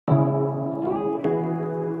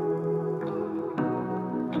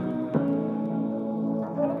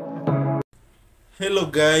Hello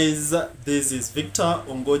guys, this is Victor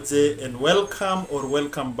Ongoje and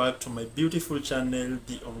welcome back to my beautiful channel,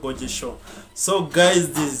 The Ongoje Show. So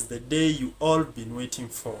guys, this is the day you all been waiting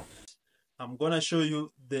for. I'm gonna show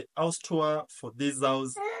you the house tour for this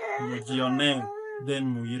house, mujione,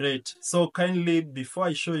 then muirate. So kindly, before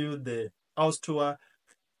I show you the house tour,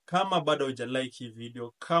 kama bado huja like hii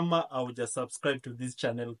video, kama hauja subscribe to this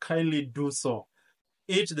channel, kindly do so.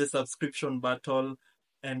 Hit the subscription button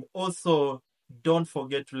and also don't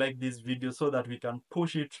forget to like this video so that we can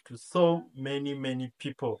push it to so many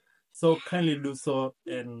people. So kindly do so.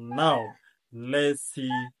 And now let's see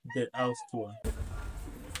the house tour.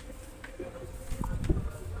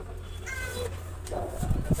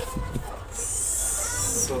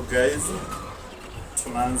 So guys,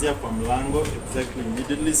 tunaanzia kwa mlango exactly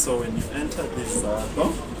immediately. So when you enter this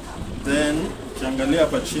door, then ukiangalia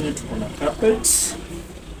hapa chini tuko na carpet.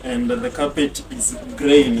 And the carpet is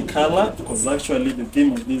grey in color because actually the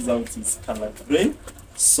theme of this house is color grey.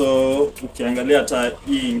 So ukiangalia hata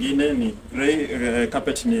hii ingine ni grey,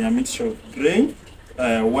 carpet ni a mixture of grey,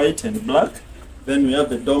 white and black. Then we have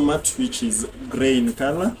the doormat which is grey in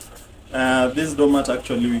color. This doormat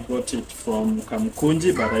actually we got it from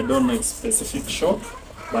Kamkunji, but I don't know its specific shop,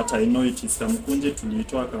 but I know it is Kamkunji.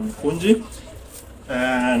 Tuliitoa Kamkunji.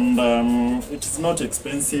 And it is not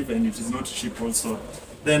expensive and it is not cheap also.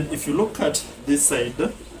 Then if you look at this side,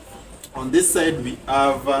 on this side we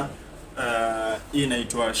have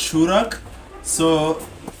inaitwa shurak. So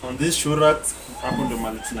on this shurak hapo ndo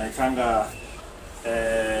mali tunaikanga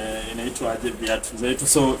inaitwa aje viatu zetu.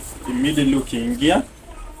 So immediately ukiingia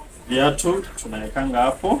viatu tunaikanga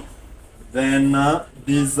hapo. Then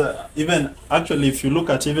even actually if you look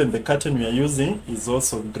at even the curtain we are using is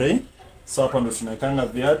also grey. So hapa ndo tunaikanga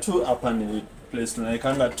viatu, hapa ni place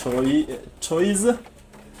tunaikanga toys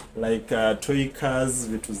like toy cars,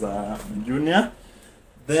 vitu za junior.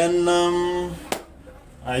 Then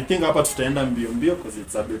I think hapa tutaenda mbio because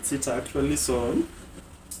it's a bit sitter actually. So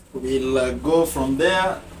we'll go from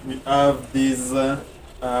there. We have this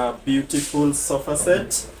beautiful sofa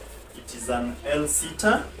set. It is an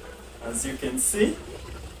L-seater, as you can see.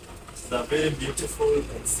 It's a very beautiful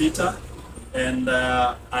L-seater. And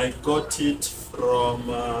I got it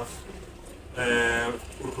from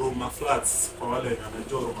Ruma Flats. Kwa wale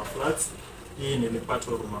wanajua Ruma Flats, hii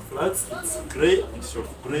nilipata Ruma Flats. It's grey, it's of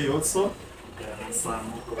grey also, and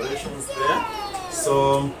some decorations there.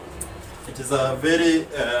 So it is a very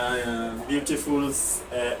beautiful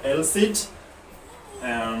L-seat.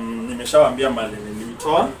 Nimeshawaambia mali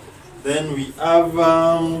nilitoa. Then we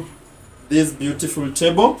have this beautiful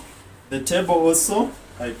table. The table also,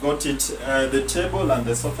 I got it, the table and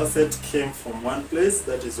the sofa set came from one place,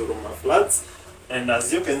 that is Ruma Flats. And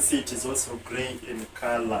as you can see, it is also grey in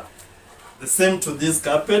color. The same to this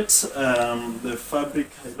carpet, the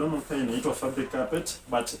fabric, I don't know if it's a fabric carpet,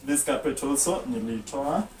 but this carpet also,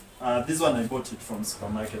 nilitoa. This one I bought it from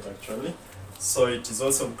supermarket actually. So it is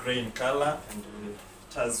also grey in color and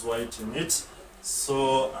it has white in it.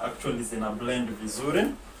 So actually it's in a blend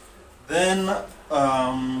vizuri. Then,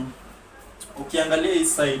 ukiangalia hii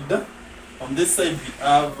side, on this side we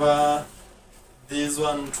have this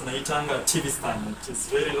one tunaitanga TV stand. It is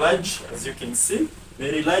very large, as you can see,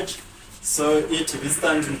 very large. So hii TV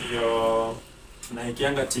stand ndio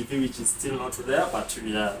tunaikianga TV which is still not there, but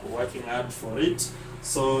we are working hard for it.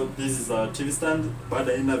 So this is our TV stand.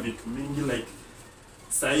 Bada ina vitu mingi like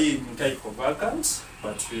sahi nikai iko vacant,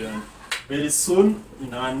 but we are very soon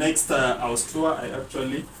in our next house tour I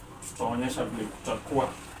actually tutaonyesha vile kutakuwa.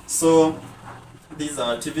 So these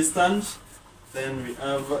are TV stand. Then we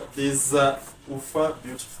have this Ufa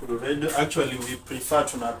beautiful radio. Actually we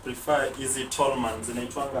prefer easy Tallman,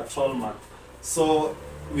 zinaitwanga Tallman. So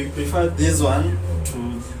we prefer this one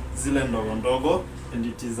to zile ndogo ndogo, and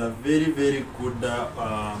it is a very good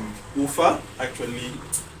Ufa. Actually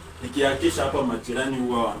nikihakisha hapa majirani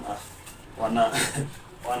huwa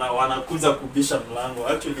wanakuja kubisha mlango.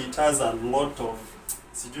 Actually it has a lot of,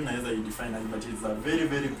 sijui naweza define it, but it's a very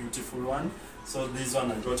beautiful one. So this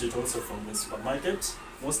one I got it also from the supermarket.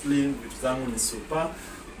 Mostly vitu zangu ni super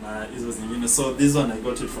na hizo zingine. So this one I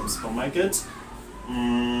got it from supermarket.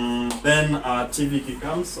 Then our TV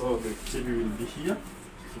comes, so the TV will be here.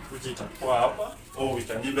 Put it itakuwa hapa, or we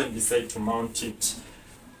can even decide to mount it.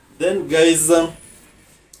 Then guys,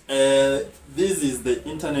 this is the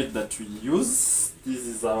internet that we use. This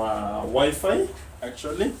is our Wi-Fi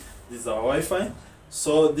actually. This is our Wi-Fi.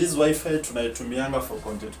 So this Wi-Fi tunaitumianga for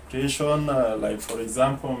content creation, like for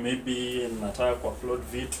example maybe nataka upload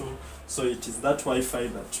vitu. So it is that Wi-Fi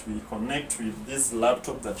that we connect with this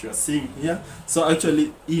laptop that you are seeing here. So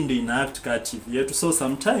actually hii ndio ina act ka TV yetu. So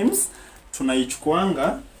sometimes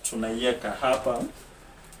tunaichukuanga tunaiweka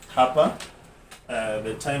hapa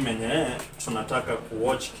the time yenye tunataka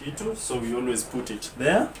kuwatch kitu, so we always put it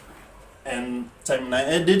there, and time na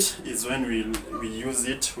edit is when we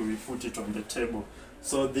use it, we put it on the table.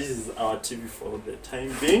 So this is our TV for the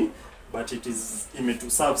time being, but it is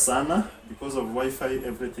imetuserve sana because of Wi-Fi.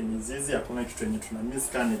 Everything is easy, hakuna kitu yenye tuna miss,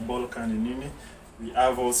 kani ball kani nini. We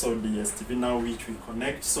have also DSTV now which we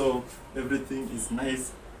connect, so everything is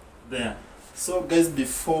nice there. So guys,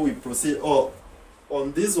 before we proceed,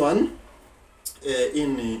 on this one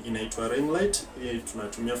inaitwa ring light,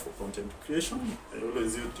 tunatumia for content creation. I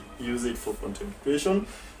always use it for content creation.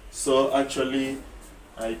 So actually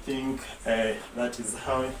I think that is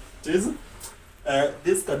how it is.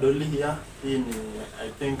 This kadoli here I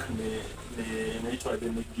think inaitwa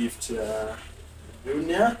the gift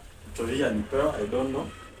junior Toria nipewa, I don't know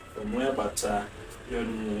from where, but hiyo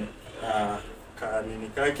ni kanini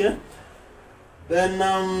kake. Then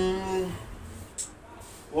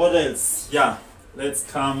what else? Yeah, let's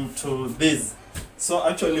come to this. So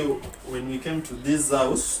actually when we came to this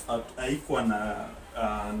house, haikuwa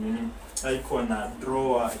na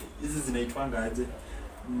drawer. Hizi zinaitwanga aje?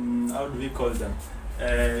 How do we call them?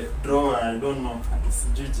 Drawer, I don't know.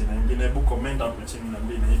 Akisijiji na ingine, hebu comment hapo chini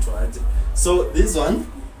niambie inaitwa aje. So this one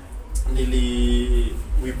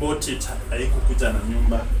we bought it, haikukuja na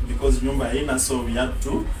nyumba because nyumba haina, so we had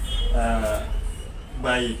to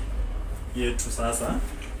buy yetu. Sasa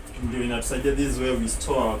ndio inatusaidia. This is where we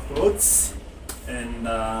store our clothes and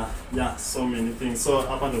yeah, so many things. So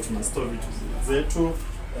hapa ndo tuna store vitu zetu.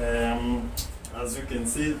 As you can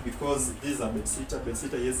see, because this is a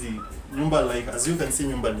bedsitter yezi nyumba, like as you can see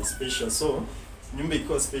nyumba ni spacious. So nyumba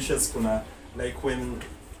iko spacious, kuna like when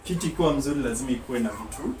kiti kwa mzuri lazima ikuwe na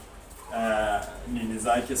vitu nini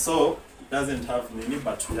zake, so it doesn't have nini,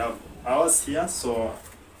 but we have ours here, so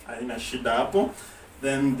haina shida hapo.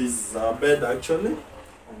 Then this is our bed actually,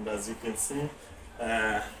 and as you can see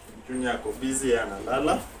Junior ako busy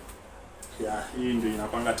analala. Yeah, hii ndio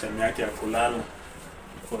inapanga time yake ya kulala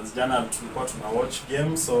because jana tulikuwa tuna watch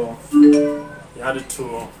game, so he had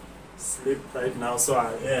to sleep right now, so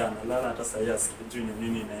analala hata sasa sijui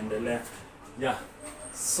nini inaendelea. Yeah,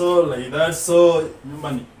 so like that. So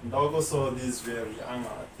nyumba ni ndogo, so this is where we hang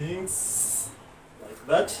our things like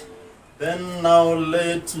that. Then now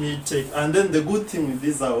let me take, and then the good thing with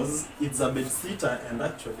this house, it's a bed sitter, and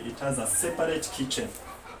actually it has a separate kitchen,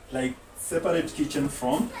 like separate kitchen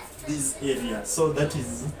from this area. So that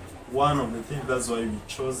is one of the things, that's why we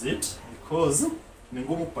chose it, because ni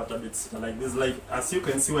ngumu kupata bed sitter like this. Like as you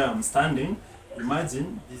can see where I'm standing,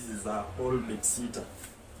 imagine this is a whole bed sitter.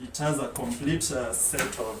 It has a complete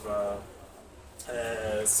set of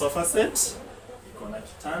sofa set, iko na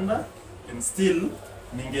kitanda, and still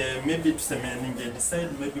maybe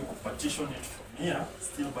decide maybe to partition it from here,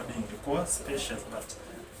 still but ingekuwa spacious, but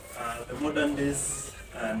the modern days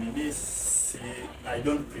I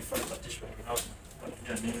don't prefer partitioning out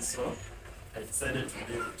here, so I decided to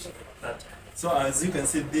leave it like that. So as you can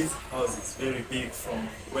see, this house is very big from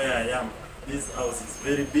where I am. This house is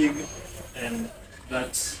very big, and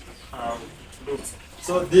that's how it looks.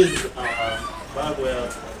 So this bag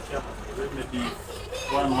where maybe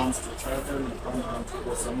one wants to travel, one wants to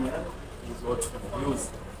go somewhere, is what we use.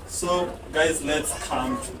 So guys, let's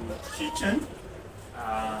come to the kitchen.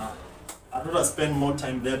 I'd rather spend more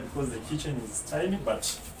time there because the kitchen is tiny,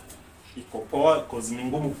 but iko poa because ni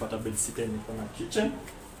ngumu kupata bed sitter iko na kitchen.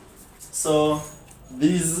 So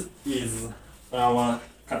this is our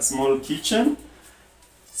small kitchen.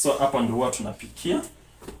 So hapa ndo huwa tunapikia.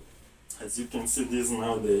 As you can see, this is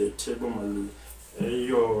now the table mali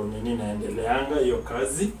hiyo nini naendeleanga hiyo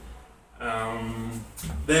kazi.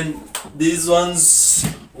 Then these ones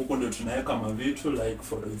huko ndo tunaweka mavitu, like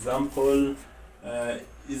for example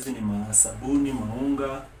hizi ni masabuni,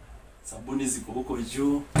 maunga, sabuni ziko huko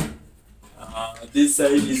juu. This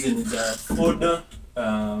side hizi ni za foda,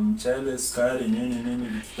 mchele, sukari, nini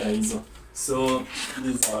vitu hizo. So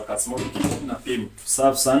this is our small kitchen na pia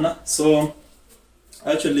safi sana. So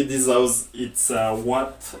actually this house, it's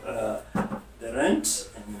worth the rent,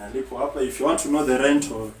 and nalipo hapa. If you want to know the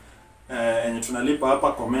rent or and tunalipa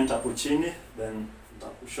hapa, comment hapo chini, then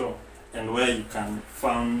nitakushow and where you can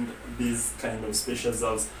find this kind of spacious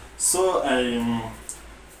house. So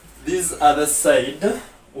this other side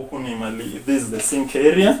huko ni mali, this is the sink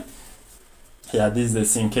area. Yeah, this is the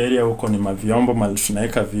sink area. Huko ni mavyombo, mali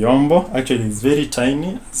tunaweka vyombo. Actually it's very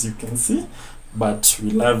tiny as you can see, but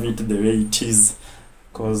we love it the way it is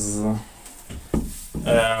because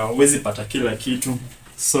wezi pata kila kitu.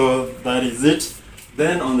 So that is it.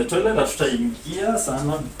 Then on the toilet, hatutaingia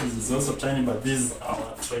sana because it's also tiny, but this is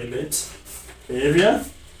our toilet. area.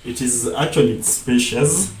 It is actually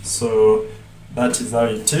spacious, so that is how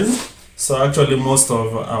it is. So actually most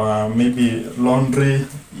of our maybe laundry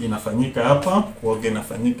inafanyika hapa, kuoga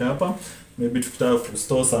inafanyika hapa. Maybe tukitaka to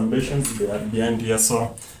store some basins, they are behind here.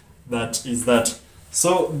 So that is that.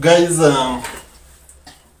 So guys,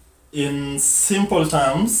 in simple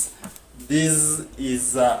terms, this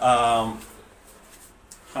is our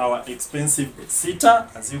expensive bedsitter.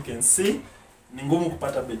 As you can see, ni ngumu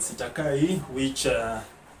kupata bedsitter kaa hii, which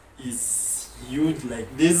is huge like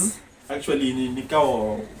this. Actually ni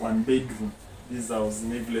kao one bedroom. This house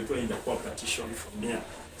neviletwa inakuwa partition from here.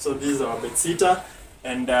 So this is our bedsitter.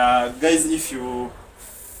 And guys, if you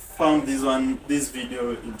found this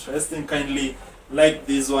video interesting, kindly like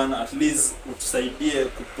this one. At least utusaidie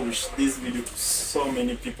to push this video to so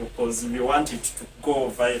many people, because we want it to go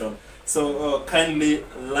viral. So kindly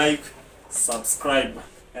like, subscribe,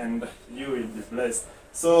 and you will be blessed.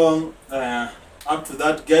 So up to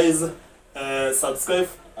that, guys, subscribe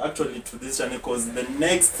actually to this channel, because the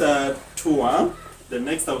next tour, the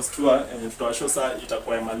next house tour, tutawashosa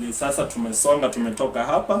itakuwa ya mali. Sasa tumesonga, tumetoka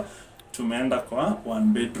hapa, tumeenda kwa one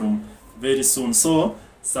bedroom very soon. So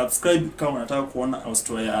subscribe kama unataka kuona house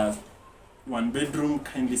tour ya one bedroom.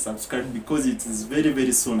 Kindly subscribe, because it is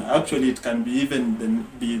very soon. Actually it can be even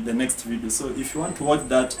be the next video. So if you want to watch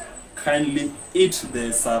that, kindly hit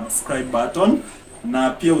the subscribe button, na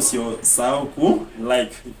pia usisahau ku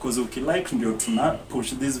like, because ukilike ndio tuna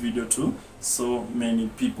push this video to so many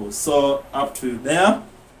people. So up to there,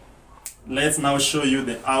 let's now show you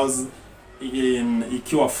the house in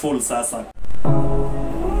ikiwa full sasa.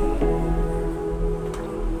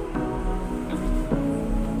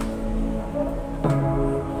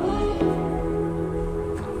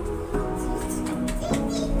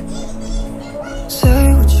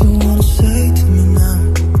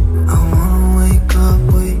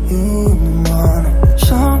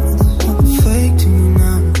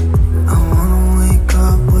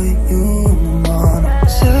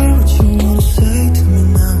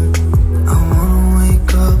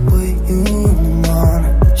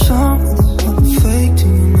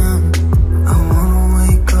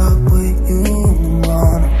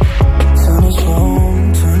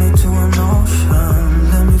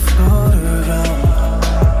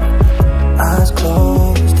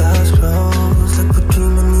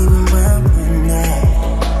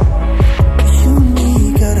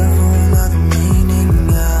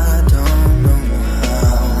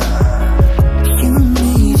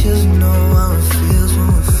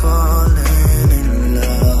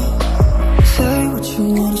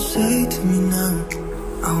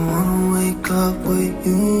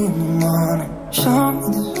 Show me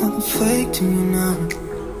there's nothing fake to me now.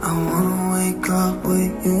 I wanna wake up with